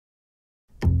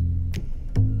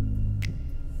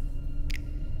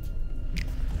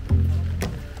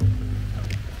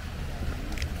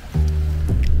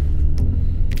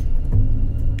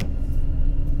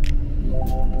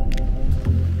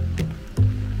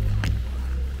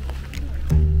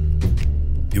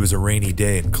was a rainy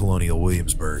day in Colonial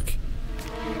Williamsburg.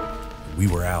 We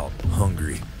were out,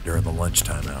 hungry, during the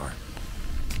lunchtime hour.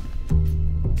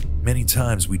 Many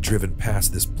times we'd driven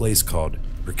past this place called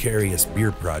Precarious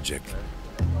Beer Project,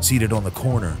 seated on the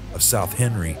corner of South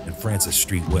Henry and Francis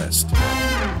Street West.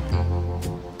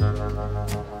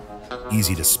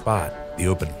 Easy to spot the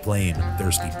open flame and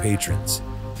thirsty patrons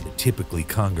that typically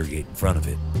congregate in front of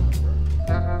it.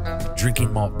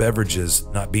 Drinking malt beverages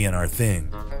not being our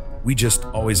thing, we just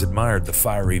always admired the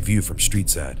fiery view from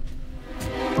streetside.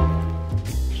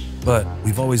 But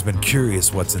we've always been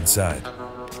curious what's inside.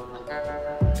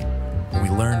 When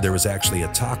we learned there was actually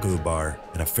a taco bar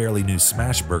and a fairly new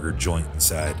smash burger joint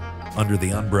inside, under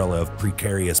the umbrella of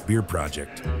Precarious Beer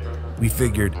Project, we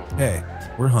figured, hey,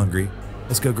 we're hungry,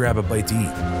 let's go grab a bite to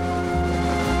eat.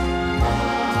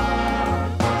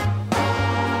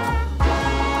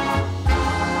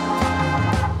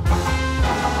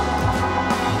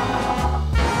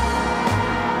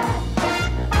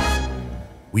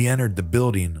 We entered the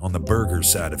building on the burger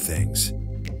side of things,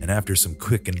 and after some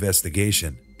quick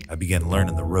investigation, I began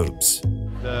learning the ropes.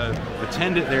 The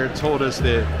attendant there told us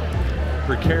that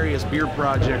Precarious Beer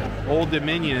Project, Old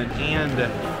Dominion, and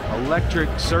Electric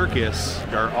Circus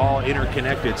are all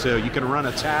interconnected, so you can run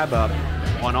a tab up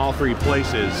on all three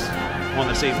places on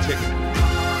the same ticket.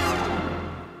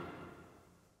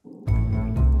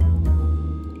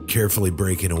 Carefully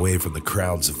breaking away from the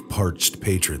crowds of parched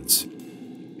patrons,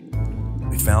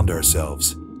 we found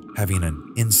ourselves having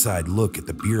an inside look at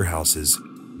the beer house's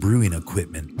brewing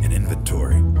equipment and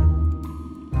inventory.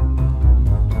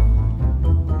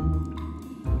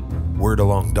 Word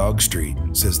along Dog Street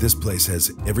says this place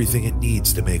has everything it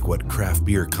needs to make what craft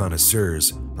beer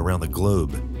connoisseurs around the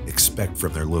globe expect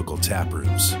from their local tap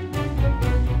rooms.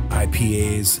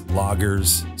 IPAs,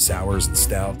 lagers, sours, and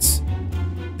stouts.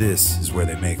 This is where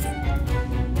they make them.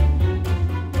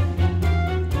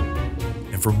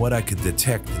 And from what I could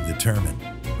detect and determine,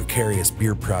 Precarious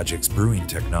Beer Project's brewing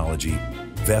technology,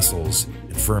 vessels,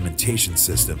 and fermentation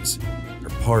systems are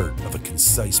part of a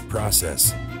concise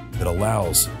process that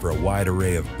allows for a wide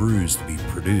array of brews to be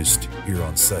produced here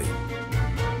on site.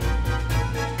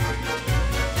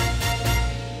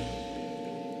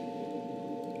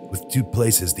 With 2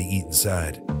 places to eat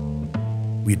inside,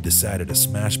 we had decided a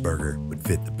smash burger would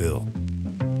fit the bill.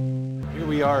 Here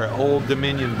we are at Old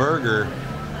Dominion Burger,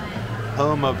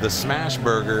 home of the smash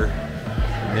burger.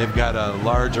 They've got a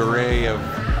large array of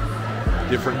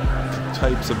different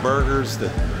types of burgers. The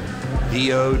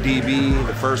VODB,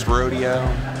 the First Rodeo,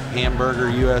 Hamburger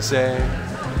USA,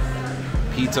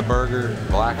 Pizza Burger,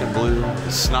 Black and Blue,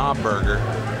 the Snob Burger.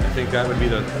 I think that would be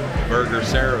the burger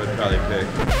Sarah would probably pick.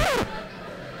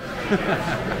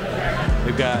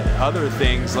 They've got other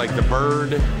things like the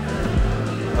Bird,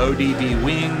 ODB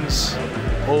Wings,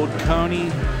 Old Coney,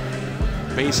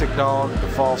 Basic Dog, the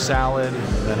Fall Salad,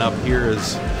 and then up here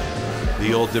is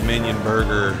the Old Dominion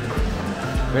Burger.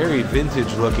 Very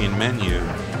vintage looking menu.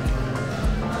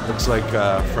 Looks like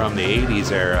from the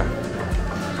 80s era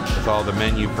with all the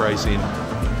menu pricing.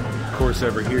 Of course,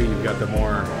 over here you've got the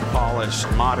more polished,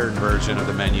 modern version of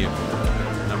the menu.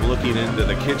 And I'm looking into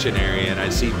the kitchen area and I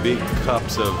see big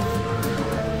cups of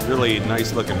really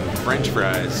nice looking French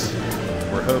fries.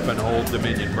 We're hoping Old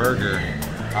Dominion Burger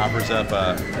offers up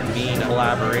a mean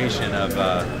elaboration of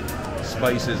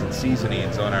spices and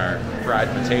seasonings on our fried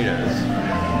potatoes.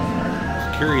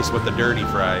 Curious what the dirty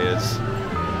fry is.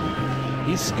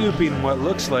 He's scooping what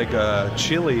looks like a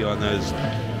chili on those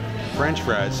French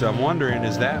fries, so I'm wondering,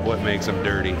 is that what makes them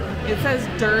dirty? It says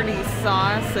dirty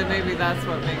sauce, so maybe that's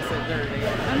what makes it dirty.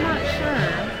 I'm not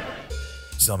sure.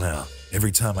 Somehow,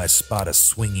 every time I spot a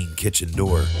swinging kitchen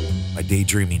door, my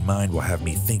daydreaming mind will have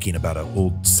me thinking about an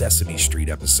old Sesame Street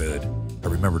episode I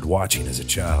remembered watching as a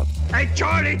child. Hey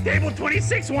Charlie, table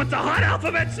 26 wants a hot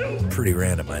alphabet soup. Pretty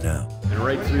random, I know. And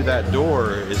right through that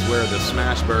door is where the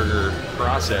smash burger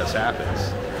process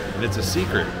happens. And it's a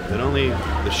secret that only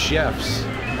the chefs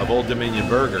of Old Dominion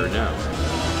Burger know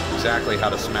exactly how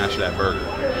to smash that burger.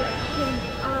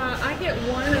 I get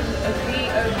one of the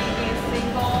ODB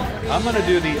single. I'm gonna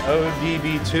do the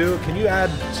ODB2. Can you add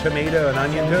tomato and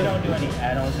onion to it? We don't do any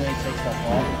add-ons when they take stuff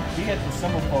off. You get the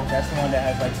simple folk, that's the one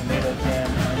that has like tomato, jam,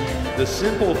 onion. The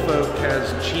simple folk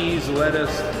has cheese,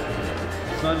 lettuce,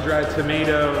 sun-dried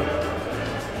tomato,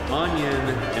 onion,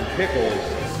 and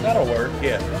pickles. That'll work.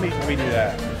 Yeah, let me do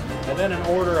that. And then an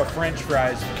order of French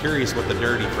fries. Curious what the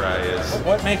dirty fry is.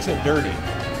 What makes it dirty?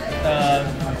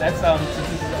 That's since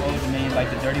this is the Old Dominion, like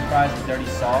the dirty fries, the dirty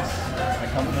sauce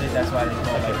that comes with it. That's why they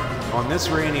call it. On this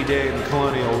rainy day in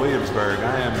Colonial Williamsburg,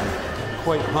 I am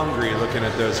quite hungry looking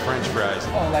at those French fries.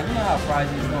 Oh, like you know how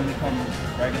fries is going to become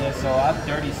regular? So I have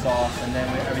dirty sauce, and then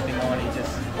with everything on it,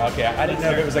 just... Okay, I didn't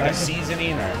know if it was like a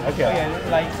seasoning or... Okay. Oh, yeah,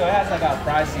 like, so it has like a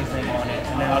fry seasoning on it,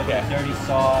 and then like the dirty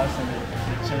sauce and the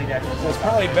chili that goes. So it's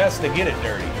probably best to get it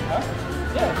dirty. Huh?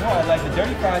 Yeah, no, like the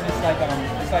dirty fries, it's like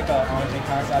a entree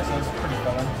concept, so it's pretty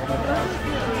filling.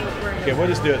 Okay, we'll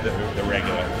just do it the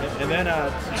regular. And then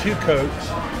 2 Cokes.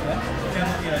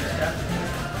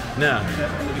 No.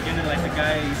 At the beginning, like the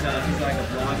guy, he's like a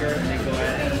blogger, and they go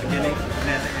at the beginning, and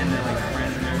at the end, they're like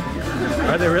friends and everything.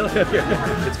 Are they really?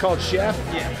 It's called Chef?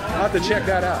 Yeah. I'll have to check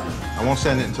that out. I won't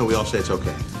send it until we all say it's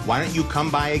okay. Why don't you come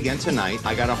by again tonight?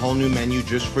 I got a whole new menu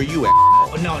just for you,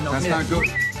 Oh, no, That's not good.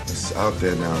 It's out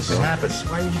there now, so. What happens?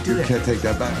 Why did you do You can't take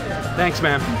that back. Thanks,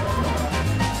 man.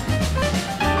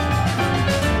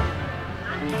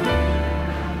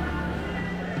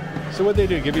 So what'd they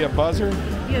do? Give you a buzzer?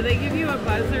 Yeah, they give you a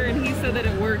buzzer, and he said that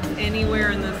it works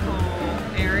anywhere in this whole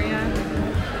area.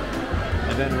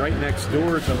 And then right next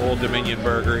door to Old Dominion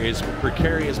Burger is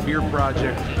Precarious Beer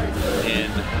Project.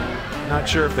 And not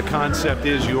sure if the concept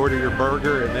is you order your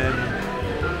burger and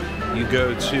then you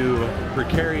go to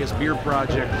Precarious Beer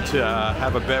Project to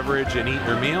have a beverage and eat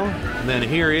your meal. And then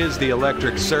here is the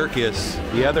Electric Circus,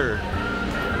 the other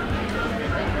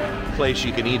place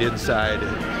you can eat inside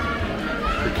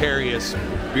Precarious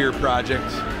Beer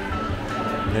Project.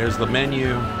 And there's the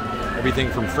menu. Everything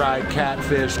from fried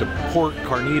catfish to pork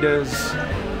carnitas,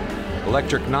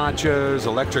 electric nachos,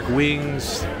 electric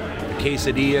wings,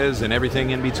 quesadillas, and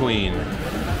everything in between.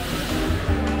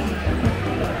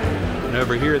 And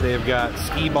over here they've got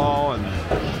skee ball and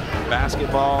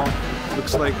basketball.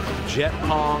 Looks like jet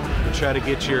pong. You try to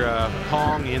get your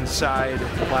pong inside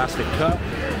a plastic cup.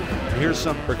 And here's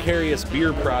some Precarious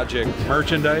Beer Project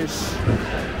merchandise.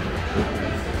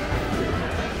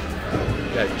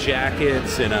 Got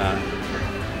jackets and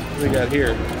what do we got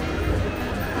here?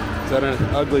 Is that an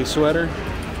ugly sweater?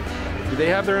 Do they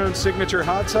have their own signature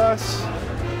hot sauce?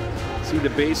 See the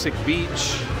basic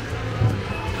beach.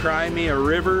 Cry me a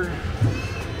river.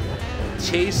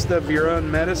 Taste of your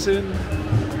own medicine.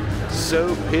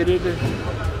 So pitted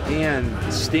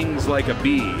and stings like a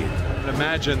bee.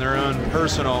 Imagine their own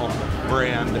personal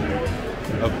brand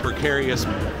of Precarious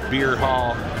Beer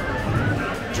Hall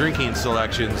drinking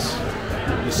selections.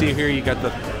 You see here you got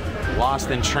the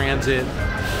Lost in Transit,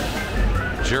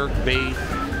 Jerk Bait,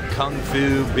 Kung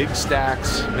Fu, Big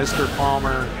Stacks, Mr.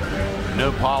 Palmer,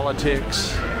 No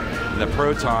Politics, and the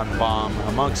Proton Bomb,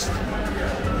 amongst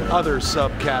other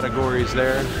subcategories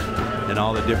there, and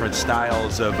all the different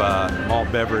styles of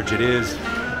malt beverage it is,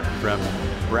 from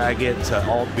braggot to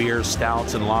alt beers,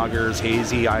 stouts and lagers,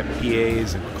 hazy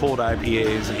IPAs and cold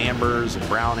IPAs, ambers and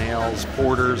brown ales,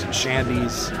 porters and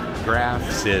shandies,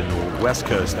 drafts and West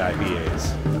Coast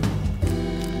IPAs.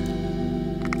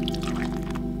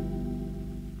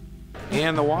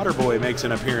 And the water boy makes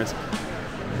an appearance.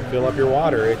 Fill up your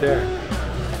water right there.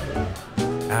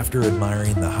 After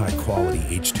admiring the high-quality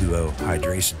H2O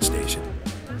hydration station,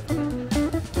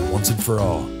 once and for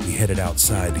all, we headed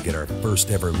outside to get our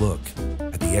first ever look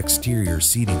at the exterior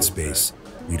seating space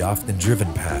we'd often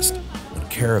driven past when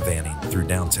caravanning through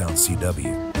downtown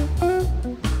CW.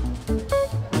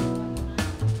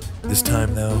 This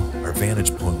time, though, our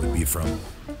vantage point would be from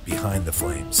behind the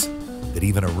flames that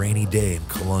even a rainy day in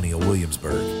Colonial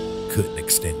Williamsburg couldn't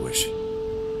extinguish.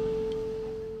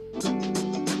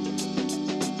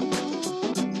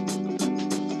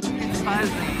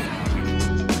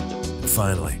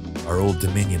 Finally, our Old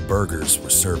Dominion burgers were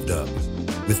served up,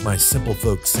 with my Simple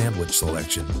Folk sandwich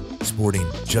selection sporting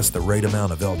just the right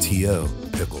amount of LTO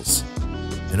pickles.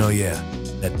 And oh yeah,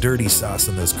 that dirty sauce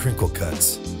and those crinkle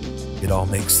cuts. It all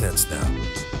makes sense now.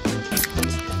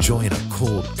 Enjoying a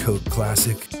cold Coke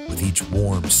Classic with each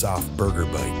warm, soft burger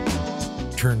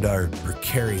bite turned our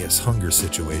precarious hunger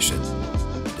situation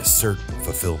into certain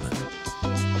fulfillment.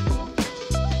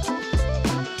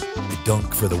 A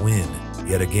dunk for the win,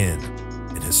 yet again,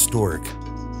 in historic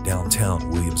downtown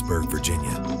Williamsburg,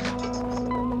 Virginia.